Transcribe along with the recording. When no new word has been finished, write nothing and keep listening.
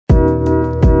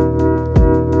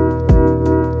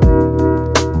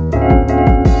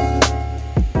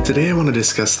Today I want to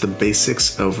discuss the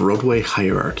basics of roadway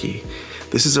hierarchy.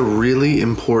 This is a really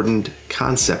important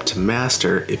concept to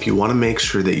master if you want to make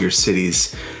sure that your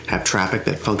cities have traffic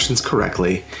that functions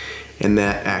correctly and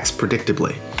that acts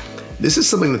predictably. This is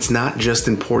something that's not just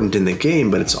important in the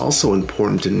game, but it's also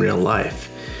important in real life.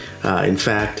 In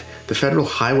fact, the Federal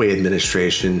Highway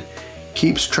Administration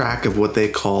keeps track of what they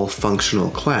call functional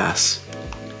class.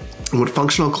 And what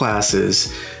functional class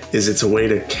is it's a way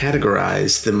to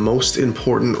categorize the most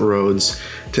important roads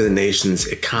to the nation's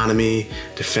economy,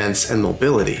 defense, and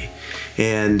mobility.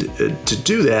 And to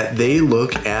do that, they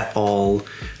look at all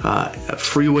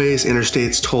freeways,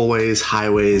 interstates, tollways,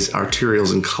 highways,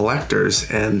 arterials, and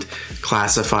collectors and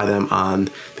classify them on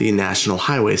the national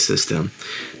highway system.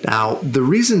 Now, the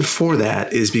reason for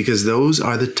that is because those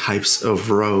are the types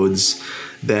of roads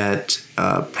that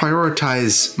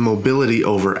prioritize mobility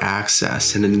over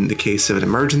access. And in the case of an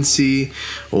emergency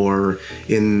or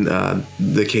in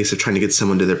the case of trying to get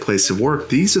someone to their place of work,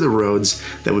 these are the roads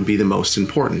that would be the most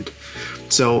important.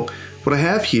 So what I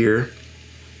have here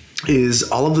is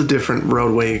all of the different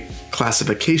roadway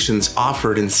classifications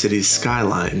offered in cities'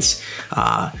 skylines,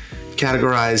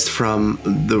 categorized from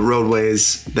the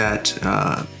roadways that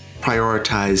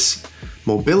prioritize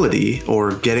mobility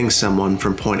or getting someone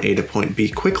from point A to point B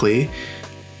quickly,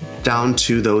 down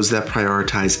to those that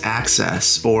prioritize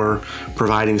access or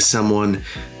providing someone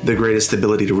the greatest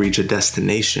ability to reach a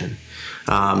destination.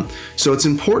 So it's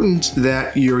important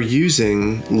that you're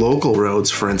using local roads,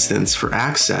 for instance, for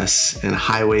access, and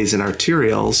highways and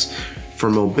arterials for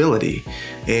mobility,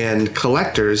 and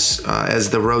collectors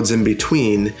as the roads in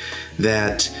between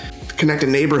that connect a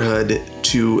neighborhood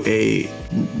to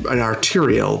an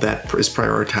arterial that is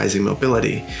prioritizing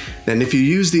mobility. And if you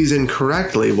use these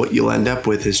incorrectly, what you'll end up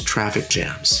with is traffic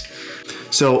jams.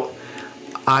 So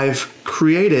I've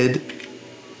created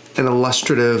an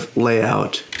illustrative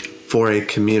layout for a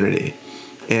community.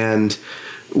 And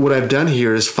what I've done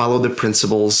here is follow the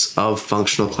principles of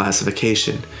functional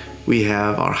classification. We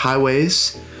have our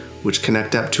highways, which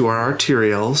connect up to our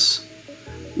arterials,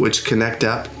 which connect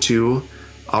up to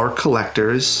our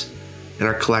collectors, and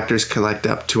our collectors connect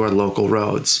up to our local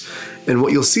roads. And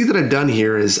what you'll see that I've done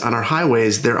here is on our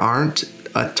highways, there aren't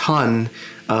a ton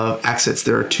of exits.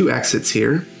 There are 2 exits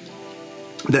here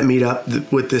that meet up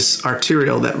with this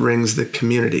arterial that rings the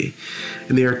community.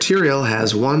 And the arterial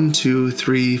has 1, 2,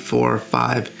 3, 4,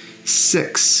 5,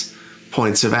 6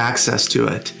 points of access to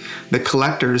it. The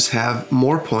collectors have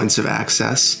more points of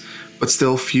access, but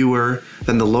still fewer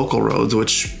than the local roads,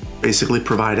 which basically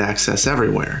provide access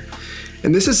everywhere.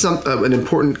 And this is an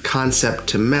important concept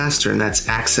to master, and that's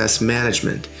access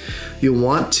management. You'll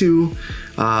want to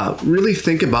really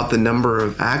think about the number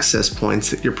of access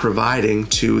points that you're providing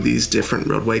to these different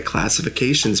roadway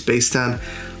classifications based on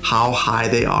how high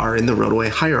they are in the roadway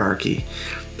hierarchy.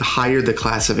 The higher the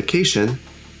classification,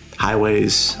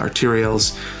 highways,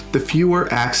 arterials, the fewer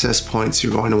access points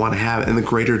you're going to want to have and the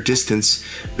greater distance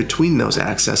between those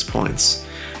access points.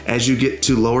 As you get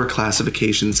to lower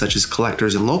classifications such as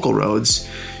collectors and local roads,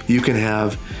 you can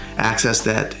have access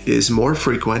that is more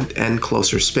frequent and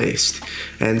closer spaced.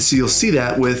 And so you'll see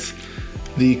that with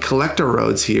the collector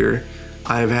roads here.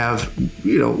 I have,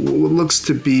 what looks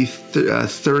to be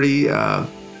 30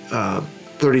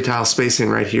 tile spacing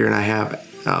right here, and I have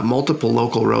multiple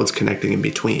local roads connecting in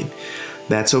between.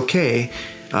 That's okay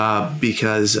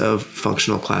because of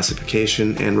functional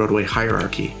classification and roadway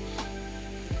hierarchy.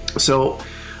 So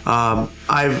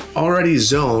I've already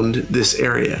zoned this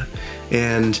area,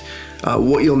 and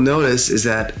what you'll notice is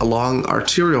that along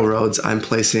arterial roads, I'm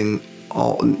placing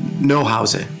no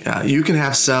housing. You can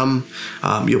have some,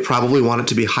 you'll probably want it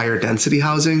to be higher density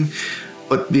housing,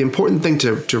 but the important thing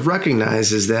to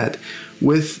recognize is that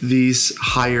with these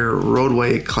higher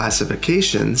roadway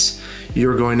classifications,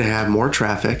 you're going to have more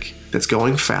traffic that's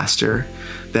going faster,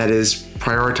 that is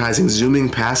prioritizing zooming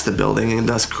past the building and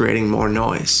thus creating more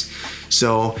noise.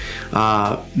 So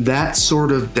that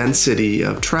sort of density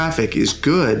of traffic is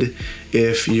good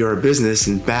if you're a business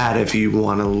and bad if you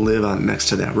want to live next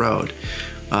to that road.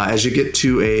 As you get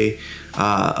to a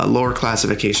lower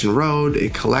classification road, a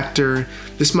collector,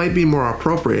 this might be more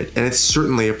appropriate, and it's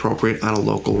certainly appropriate on a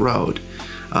local road.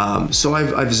 So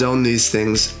I've zoned these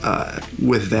things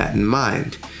with that in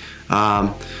mind.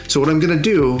 So what I'm going to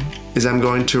do is I'm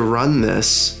going to run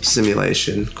this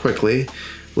simulation quickly,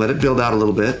 let it build out a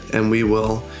little bit, and we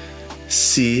will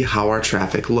see how our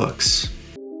traffic looks.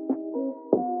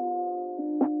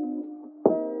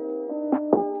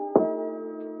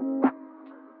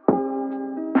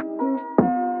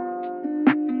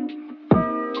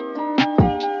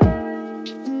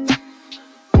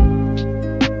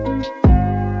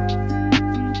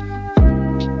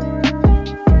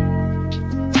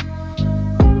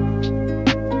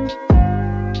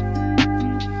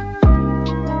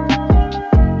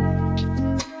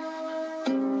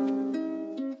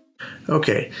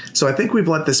 Okay, so I think we've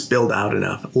let this build out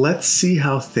enough. Let's see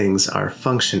how things are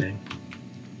functioning.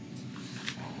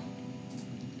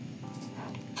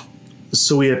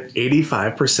 So we have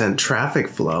 85% traffic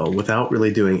flow without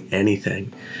really doing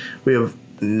anything. We have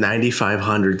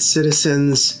 9,500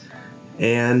 citizens,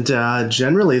 and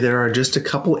generally there are just a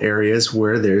couple areas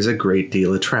where there's a great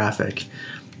deal of traffic.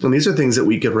 And these are things that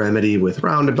we could remedy with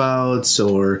roundabouts,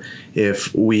 or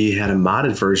if we had a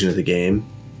modded version of the game,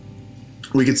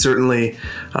 we could certainly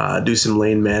do some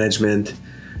lane management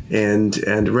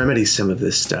and remedy some of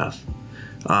this stuff.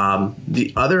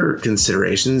 The other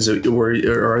considerations are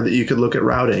that you could look at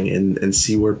routing and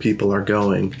see where people are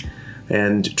going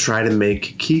and try to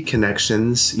make key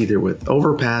connections either with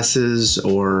overpasses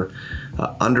or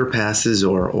underpasses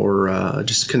or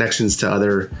just connections to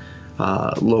other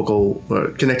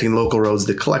connecting local roads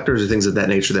to collectors or things of that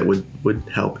nature that would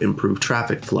help improve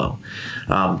traffic flow.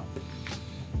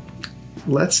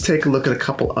 Let's take a look at a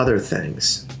couple other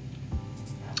things.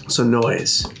 So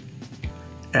noise.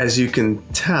 As you can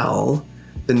tell,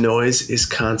 the noise is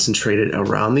concentrated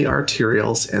around the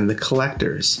arterials and the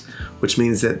collectors, which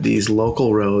means that these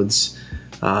local roads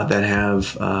that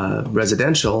have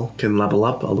residential can level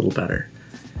up a little better.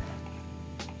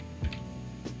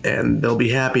 And they'll be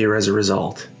happier as a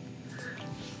result.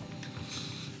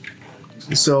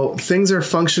 So things are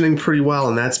functioning pretty well,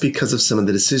 and that's because of some of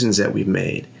the decisions that we've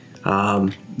made.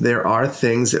 There are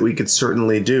things that we could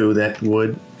certainly do that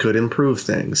could improve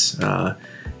things.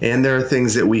 And there are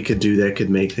things that we could do that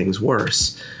could make things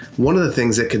worse. One of the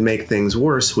things that could make things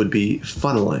worse would be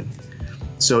funneling.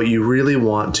 So you really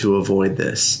want to avoid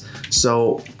this.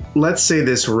 So let's say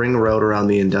this ring road around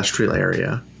the industrial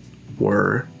area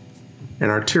were an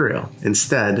arterial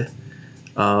instead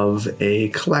of a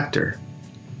collector.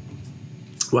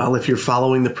 Well, if you're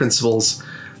following the principles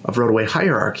of roadway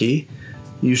hierarchy,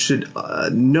 you should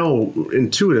know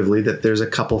intuitively that there's a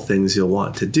couple things you'll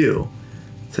want to do,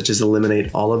 such as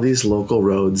eliminate all of these local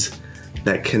roads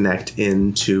that connect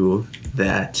into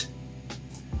that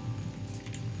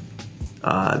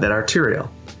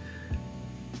arterial.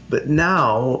 But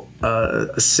now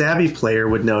a savvy player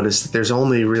would notice that there's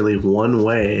only really one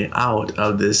way out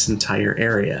of this entire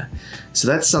area. So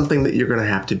that's something that you're going to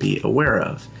have to be aware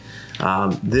of.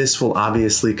 This will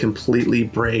obviously completely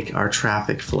break our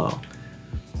traffic flow.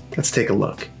 Let's take a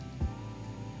look.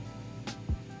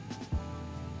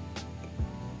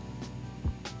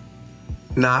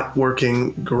 Not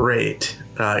working great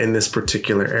in this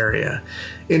particular area.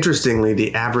 Interestingly,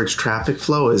 the average traffic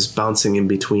flow is bouncing in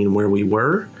between where we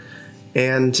were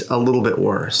and a little bit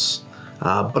worse.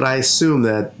 But I assume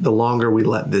that the longer we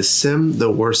let this sim, the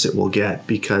worse it will get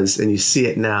because, and you see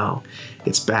it now,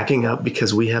 it's backing up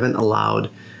because we haven't allowed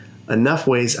enough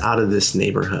ways out of this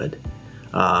neighborhood.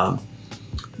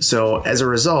 So as a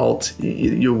result,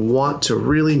 you want to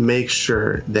really make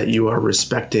sure that you are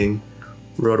respecting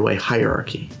roadway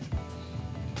hierarchy.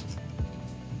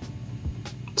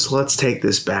 So let's take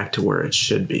this back to where it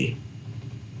should be.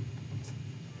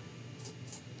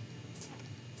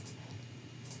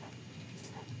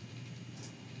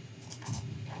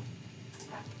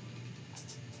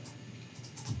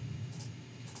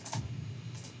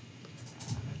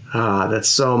 Ah, that's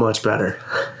so much better.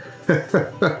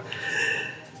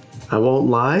 I won't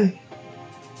lie,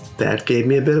 that gave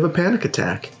me a bit of a panic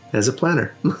attack as a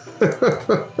planner.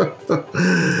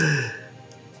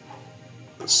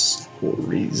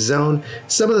 Rezone.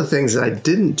 Some of the things that I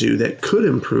didn't do that could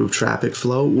improve traffic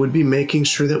flow would be making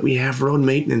sure that we have road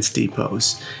maintenance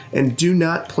depots. And do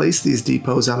not place these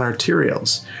depots on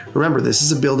arterials. Remember, this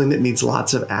is a building that needs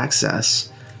lots of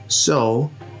access, so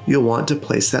you'll want to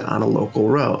place that on a local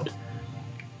road.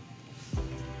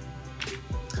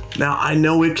 Now, I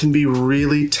know it can be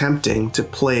really tempting to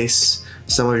place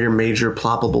some of your major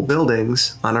ploppable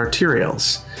buildings on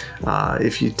arterials.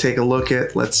 If you take a look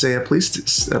at, let's say, a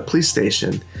police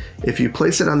station, if you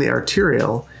place it on the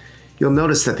arterial, you'll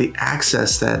notice that the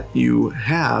access that you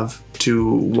have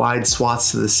to wide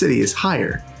swaths of the city is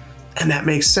higher. And that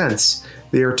makes sense.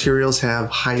 The arterials have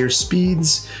higher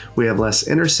speeds, we have less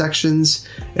intersections,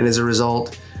 and as a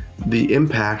result, the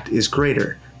impact is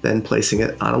greater than placing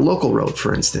it on a local road,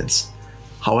 for instance.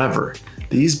 However,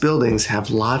 these buildings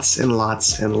have lots and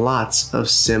lots and lots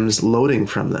of sims loading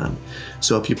from them.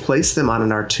 So if you place them on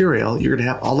an arterial, you're going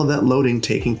to have all of that loading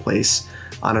taking place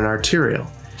on an arterial.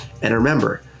 And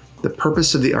remember, the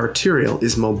purpose of the arterial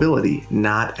is mobility,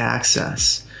 not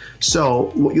access. So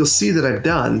what you'll see that I've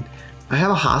done, I have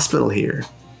a hospital here,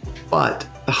 but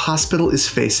the hospital is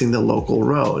facing the local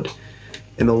road.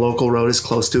 And the local road is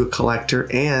close to a collector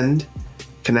and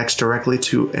connects directly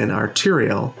to an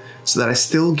arterial so that I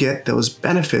still get those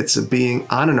benefits of being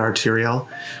on an arterial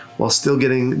while still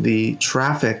getting the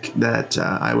traffic that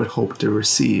I would hope to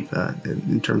receive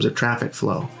in terms of traffic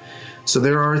flow. So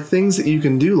there are things that you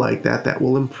can do like that that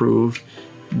will improve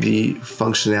the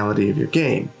functionality of your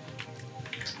game.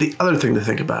 The other thing to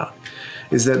think about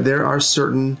is that there are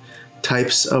certain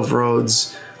types of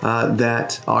roads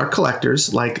that are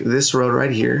collectors, like this road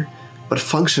right here, but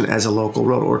function as a local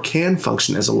road, or can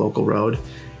function as a local road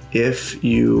if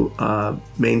you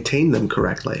maintain them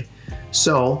correctly.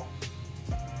 So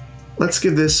let's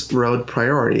give this road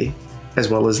priority as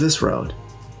well as this road.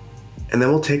 And then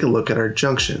we'll take a look at our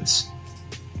junctions.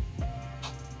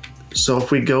 So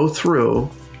if we go through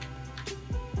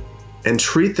and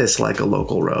treat this like a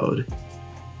local road,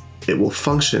 it will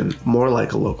function more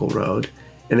like a local road,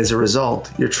 and as a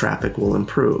result, your traffic will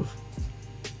improve.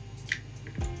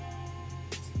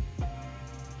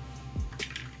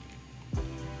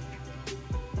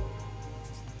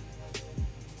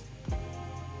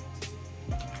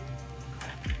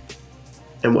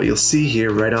 And what you'll see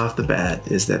here right off the bat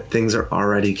is that things are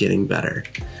already getting better.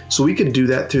 So we could do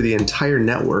that through the entire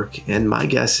network, and my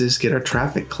guess is get our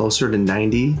traffic closer to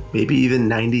 90, maybe even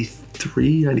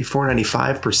 93, 94,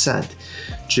 95%,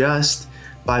 just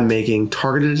by making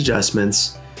targeted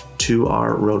adjustments to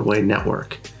our roadway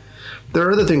network. There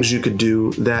are other things you could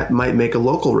do that might make a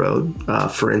local road,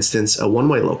 for instance, a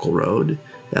one-way local road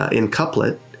in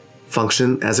couplet,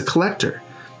 function as a collector.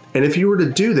 And if you were to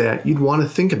do that, you'd want to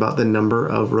think about the number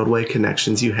of roadway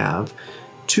connections you have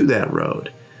to that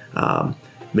road.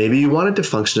 Maybe you want it to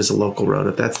function as a local road.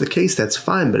 If that's the case, that's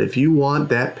fine. But if you want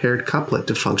that paired couplet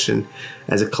to function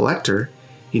as a collector,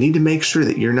 you need to make sure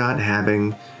that you're not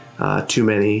having too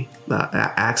many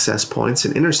access points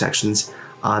and intersections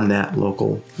on that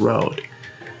local road.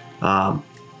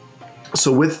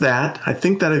 So with that, I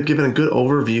think that I've given a good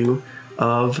overview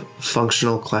of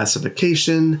functional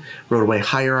classification, roadway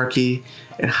hierarchy,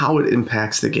 and how it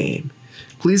impacts the game.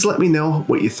 Please let me know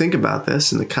what you think about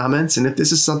this in the comments, and if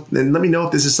this is something, and let me know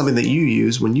if this is something that you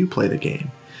use when you play the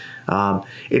game.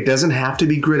 It doesn't have to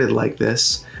be gridded like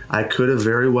this. I could have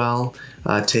very well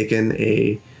taken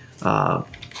a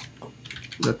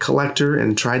collector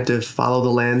and tried to follow the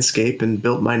landscape and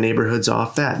built my neighborhoods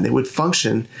off that, and they would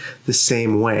function the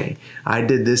same way. I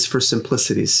did this for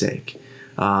simplicity's sake.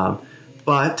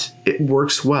 But it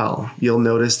works well. You'll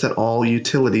notice that all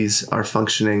utilities are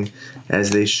functioning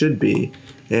as they should be.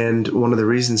 And one of the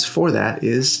reasons for that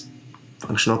is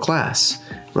functional class,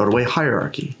 roadway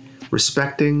hierarchy,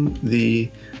 respecting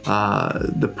the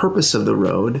purpose of the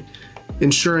road,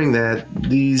 ensuring that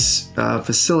these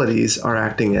facilities are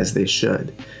acting as they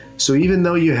should. So even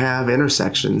though you have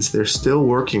intersections, they're still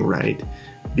working right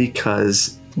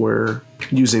because we're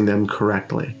using them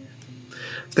correctly.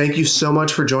 Thank you so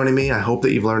much for joining me. I hope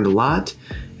that you've learned a lot,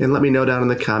 and let me know down in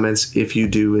the comments if you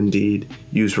do indeed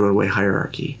use roadway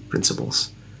hierarchy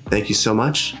principles. Thank you so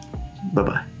much.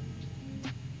 Bye-bye.